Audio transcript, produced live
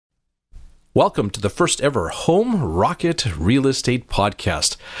Welcome to the first ever Home Rocket Real Estate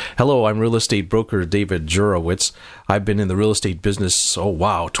Podcast. Hello, I'm real estate broker David Jurowitz. I've been in the real estate business,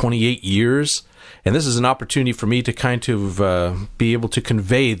 28 years. And this is an opportunity for me to kind of be able to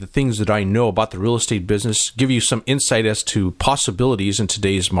convey the things that I know about the real estate business, give you some insight as to possibilities in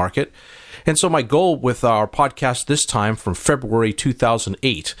today's market. And so my goal with our podcast this time from February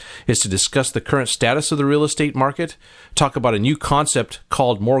 2008 is to discuss the current status of the real estate market, talk about a new concept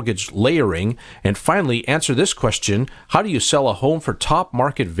called mortgage layering, and finally answer this question: how do you sell a home for top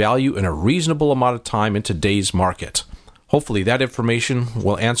market value in a reasonable amount of time in today's market? Hopefully that information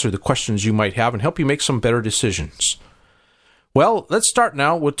will answer the questions you might have and help you make some better decisions. Well, let's start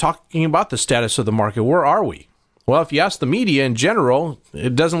now with talking about the status of the market. Where are we? Well, if you ask the media in general,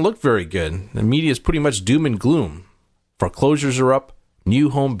 it doesn't look very good. The media is pretty much doom and gloom. Foreclosures are up,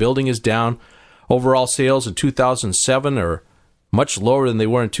 new home building is down, overall sales in 2007 are much lower than they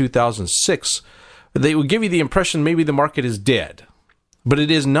were in 2006. They would give you the impression maybe the market is dead. But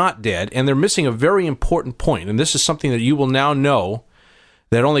it is not dead, and they're missing a very important point, and this is something that you will now know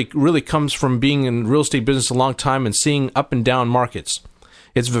that only really comes from being in real estate business a long time and seeing up and down markets.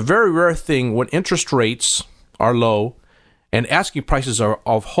 It's a very rare thing when interest rates are low and asking prices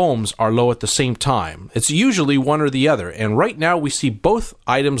of homes are low at the same time. It's usually one or the other, and right now we see both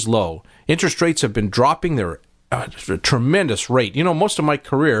items low. Interest rates have been dropping. They're at a tremendous rate. You know, most of my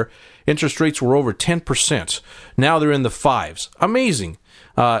career, interest rates were over 10%. Now they're in the fives. Amazing.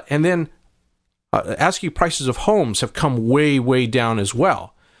 And then asking prices of homes have come way, way down as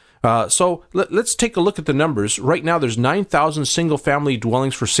well. So let's take a look at the numbers. Right now, there's 9,000 single-family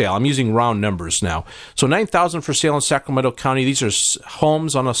dwellings for sale. I'm using round numbers now. So 9,000 for sale in Sacramento County. These are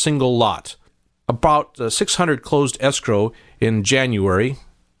homes on a single lot. About 600 closed escrow in January,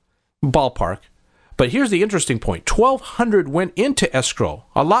 ballpark. But here's the interesting point. 1,200 went into escrow.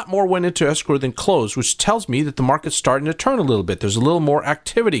 A lot more went into escrow than closed, which tells me that the market's starting to turn a little bit. There's a little more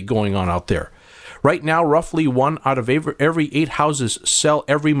activity going on out there. Right now, roughly 1 out of every 8 houses sell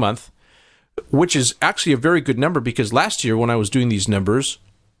every month, which is actually a very good number because last year when I was doing these numbers,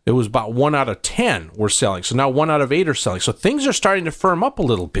 it was about 1 out of 10 were selling. So now 1 out of 8 are selling. So things are starting to firm up a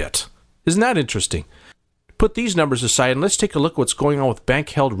little bit. Isn't that interesting? Put these numbers aside and let's take a look at what's going on with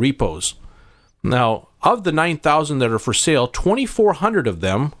bank-held repos. Now, of the 9,000 that are for sale, 2,400 of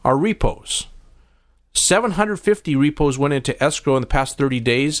them are repos. 750 repos went into escrow in the past 30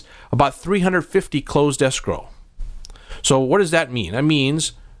 days. About 350 closed escrow. So what does that mean? That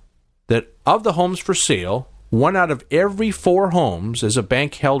means that of the homes for sale, 1 out of every 4 homes is a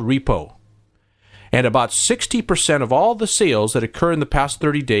bank-held repo. And about 60% of all the sales that occurred in the past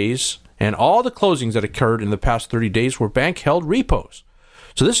 30 days and all the closings that occurred in the past 30 days were bank-held repos.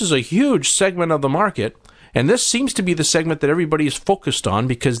 So this is a huge segment of the market, and this seems to be the segment that everybody is focused on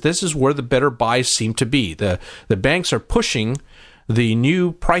because this is where the better buys seem to be. The banks are pushing the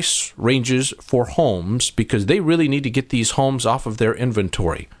new price ranges for homes because they really need to get these homes off of their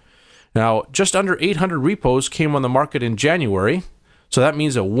inventory. Now, just under 800 repos came on the market in January, so that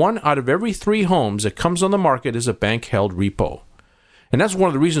means that 1 out of every 3 homes that comes on the market is a bank-held repo. And that's one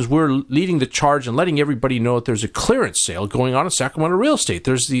of the reasons we're leading the charge and letting everybody know that there's a clearance sale going on in Sacramento real estate.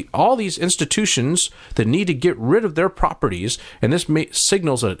 There's all these institutions that need to get rid of their properties, and this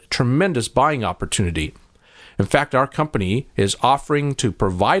signals a tremendous buying opportunity. In fact, our company is offering to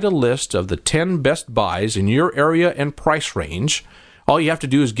provide a list of the 10 best buys in your area and price range. All you have to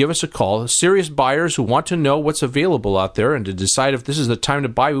do is give us a call. Serious buyers who want to know what's available out there and to decide if this is the time to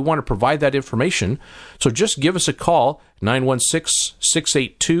buy, we want to provide that information. So just give us a call,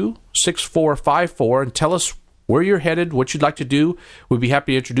 916-682-6454, and tell us where you're headed, what you'd like to do. We'd be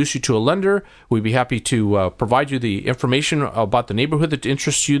happy to introduce you to a lender. We'd be happy to provide you the information about the neighborhood that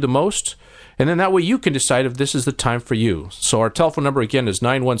interests you the most. And then that way you can decide if this is the time for you. So our telephone number again is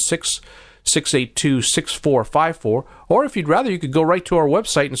 916-682-6454, or if you'd rather, you could go right to our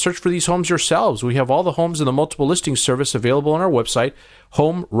website and search for these homes yourselves. We have all the homes in the multiple listing service available on our website,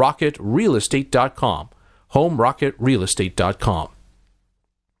 homerocketrealestate.com, homerocketrealestate.com.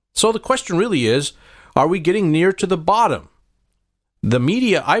 So the question really is, are we getting near to the bottom? The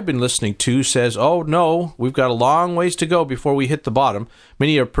media I've been listening to says, oh no, we've got a long ways to go before we hit the bottom.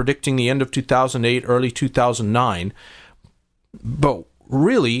 Many are predicting the end of 2008, early 2009. But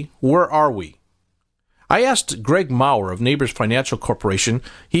really, where are we? I asked Greg Maurer of Neighbors Financial Corporation.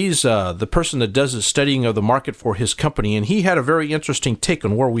 He's the person that does the studying of the market for his company, and he had a very interesting take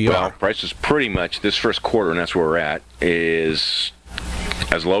on where we are. Well, prices pretty much this first quarter, and that's where we're at, is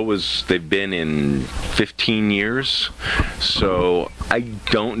as low as they've been in 15 years. So I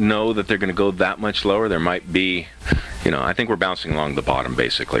don't know that they're going to go that much lower. There might be, I think we're bouncing along the bottom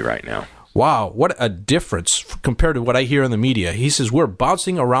basically right now. Wow, what a difference compared to what I hear in the media. He says we're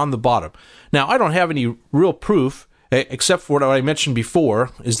bouncing around the bottom. Now, I don't have any real proof, except for what I mentioned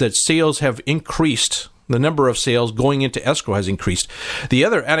before, is that sales have increased. The number of sales going into escrow has increased. The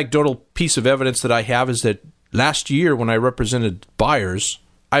other anecdotal piece of evidence that I have is that last year when I represented buyers,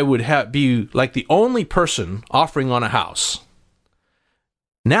 I would be like the only person offering on a house.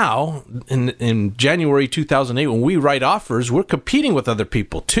 Now, in January 2008, when we write offers, we're competing with other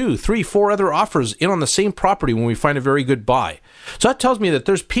people, 2, 3, 4 other offers in on the same property when we find a very good buy. So that tells me that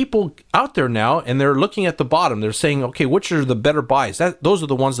there's people out there now, and they're looking at the bottom. They're saying, okay, which are the better buys? Those are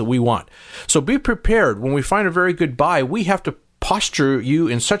the ones that we want. So be prepared. When we find a very good buy, we have to posture you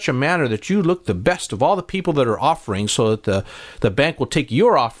in such a manner that you look the best of all the people that are offering, so that the bank will take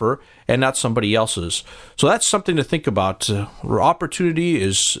your offer and not somebody else's. So that's something to think about. Our opportunity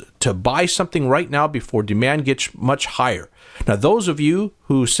is to buy something right now before demand gets much higher. Now, those of you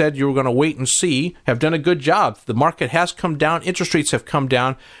who said you were going to wait and see have done a good job. The market has come down. Interest rates have come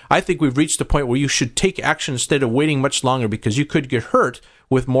down. I think we've reached the point where you should take action instead of waiting much longer, because you could get hurt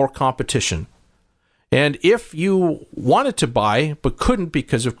with more competition. And if you wanted to buy but couldn't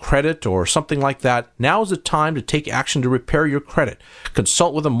because of credit or something like that, now is the time to take action to repair your credit.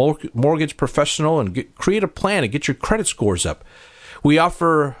 Consult with a mortgage professional and create a plan to get your credit scores up. We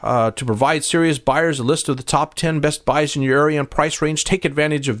offer to provide serious buyers a list of the top 10 best buys in your area and price range. Take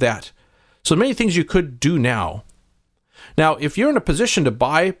advantage of that. So many things you could do now. Now, if you're in a position to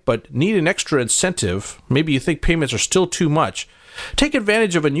buy but need an extra incentive, maybe you think payments are still too much, take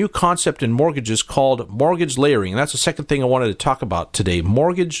advantage of a new concept in mortgages called mortgage layering. And that's the second thing I wanted to talk about today,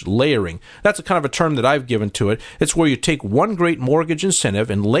 mortgage layering. That's a kind of a term that I've given to it. It's where you take one great mortgage incentive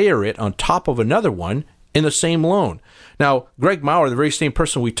and layer it on top of another one in the same loan. Now, Greg Maurer, the very same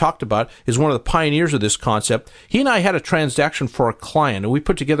person we talked about, is one of the pioneers of this concept. He and I had a transaction for a client, and we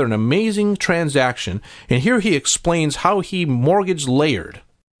put together an amazing transaction. And here he explains how he mortgage layered.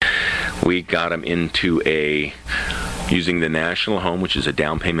 We got him into using the National Home, which is a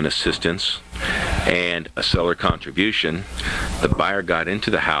down payment assistance, and a seller contribution. The buyer got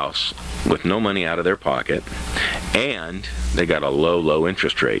into the house with no money out of their pocket, and they got a low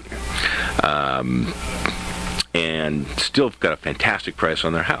interest rate. And still got a fantastic price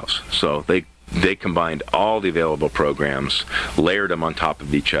on their house. So they combined all the available programs, layered them on top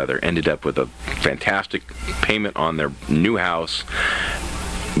of each other, ended up with a fantastic payment on their new house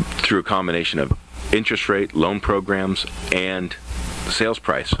through a combination of interest rate, loan programs, and the sales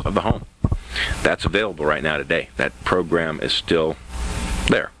price of the home. That's available right now today. That program is still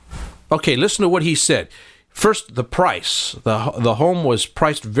there. Okay, listen to what he said. First, the price. The home was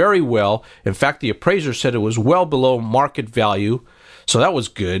priced very well. In fact, the appraiser said it was well below market value, so that was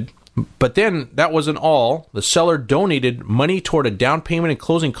good. But then that wasn't all. The seller donated money toward a down payment and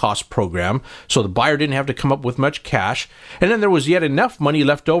closing cost program, so the buyer didn't have to come up with much cash. And then there was yet enough money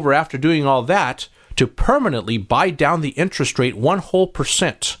left over after doing all that to permanently buy down the interest rate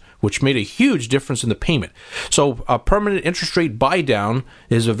 1%, which made a huge difference in the payment. So a permanent interest rate buy down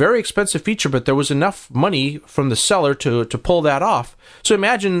is a very expensive feature, but there was enough money from the seller to pull that off. So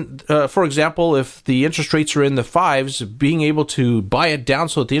imagine, for example, if the interest rates are in the 5s, being able to buy it down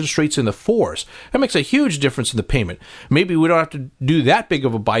so that the interest rate's in the 4s. That makes a huge difference in the payment. Maybe we don't have to do that big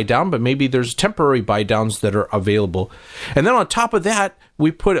of a buy down, but maybe there's temporary buy downs that are available. And then on top of that, we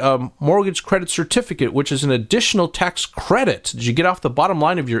put a mortgage credit certificate, which is an additional tax credit that you get off the bottom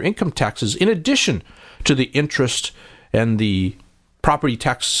line of your income taxes, in addition to the interest and the property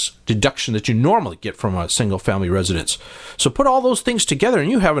tax deduction that you normally get from a single-family residence. So put all those things together,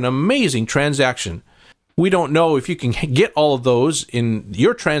 and you have an amazing transaction. We don't know if you can get all of those in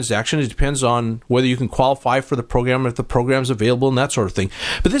your transaction. It depends on whether you can qualify for the program, if the program's available, and that sort of thing.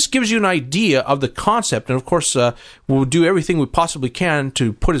 But this gives you an idea of the concept, and of course, we'll do everything we possibly can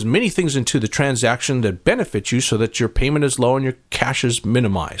to put as many things into the transaction that benefit you so that your payment is low and your cash is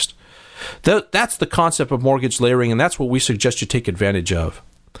minimized. That's the concept of mortgage layering, and that's what we suggest you take advantage of.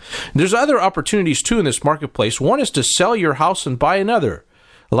 There's other opportunities, too, in this marketplace. One is to sell your house and buy another.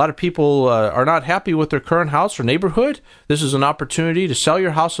 A lot of people are not happy with their current house or neighborhood. This is an opportunity to sell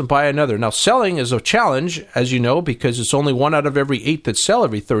your house and buy another. Now, selling is a challenge, as you know, because it's only 1 out of every 8 that sell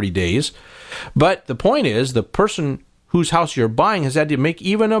every 30 days. But the point is, the person whose house you're buying has had to make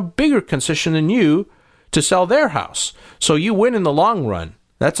even a bigger concession than you to sell their house. So you win in the long run.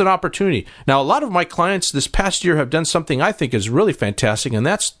 That's an opportunity. Now, a lot of my clients this past year have done something I think is really fantastic, and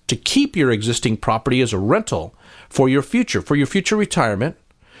that's to keep your existing property as a rental for your future retirement,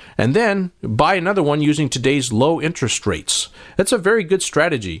 and then buy another one using today's low interest rates. That's a very good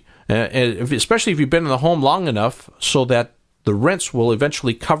strategy, especially if you've been in the home long enough so that the rents will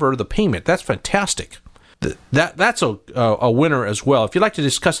eventually cover the payment. That's fantastic. That's a winner as well. If you'd like to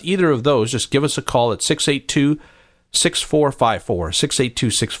discuss either of those, just give us a call at 682-6454,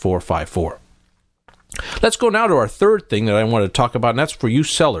 682-6454. Let's go now to our third thing that I want to talk about, and that's for you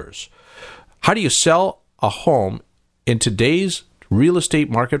sellers. How do you sell a home in today's real estate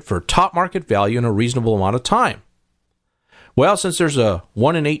market for top market value in a reasonable amount of time? Well, since there's a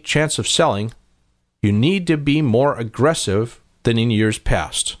 1 in 8 chance of selling, you need to be more aggressive than in years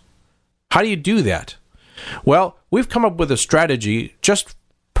past. How do you do that? Well, we've come up with a strategy just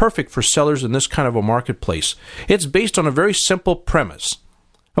perfect for sellers in this kind of a marketplace. It's based on a very simple premise.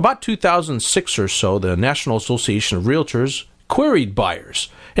 About 2006 or so, the National Association of Realtors queried buyers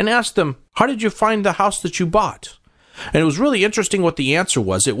and asked them, how did you find the house that you bought? And it was really interesting what the answer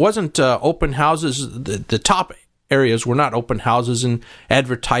was. It wasn't open houses. The top areas were not open houses and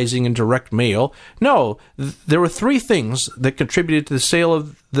advertising and direct mail. No, there were three things that contributed to the sale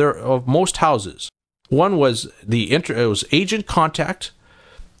of most houses. One was it was agent contact.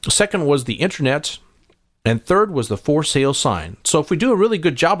 Second was the internet. And third was the for sale sign. So if we do a really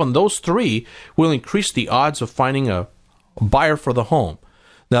good job on those three, we'll increase the odds of finding a buyer for the home.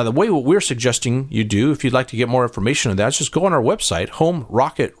 Now, the way what we're suggesting you do, if you'd like to get more information on that, is just go on our website,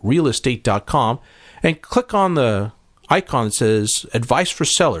 homerocketrealestate.com, and click on the icon that says Advice for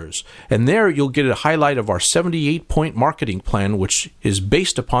Sellers. And there you'll get a highlight of our 78-point marketing plan, which is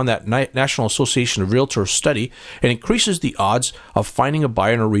based upon that National Association of Realtors study and increases the odds of finding a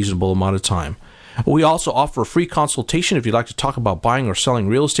buyer in a reasonable amount of time. We also offer a free consultation if you'd like to talk about buying or selling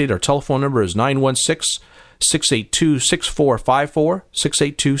real estate. Our telephone number is 916-682-6454,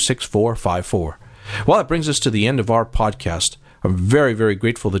 682-6454. Well, that brings us to the end of our podcast. I'm very, very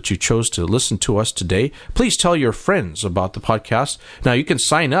grateful that you chose to listen to us today. Please tell your friends about the podcast. Now, you can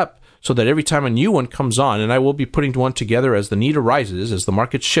sign up so that every time a new one comes on, and I will be putting one together as the need arises, as the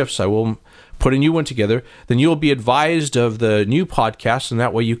market shifts, I will put a new one together, then you'll be advised of the new podcast, and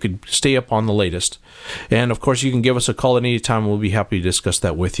that way you could stay up on the latest. And, of course, you can give us a call at any time. We'll be happy to discuss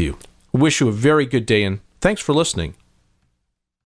that with you. I wish you a very good day, and thanks for listening.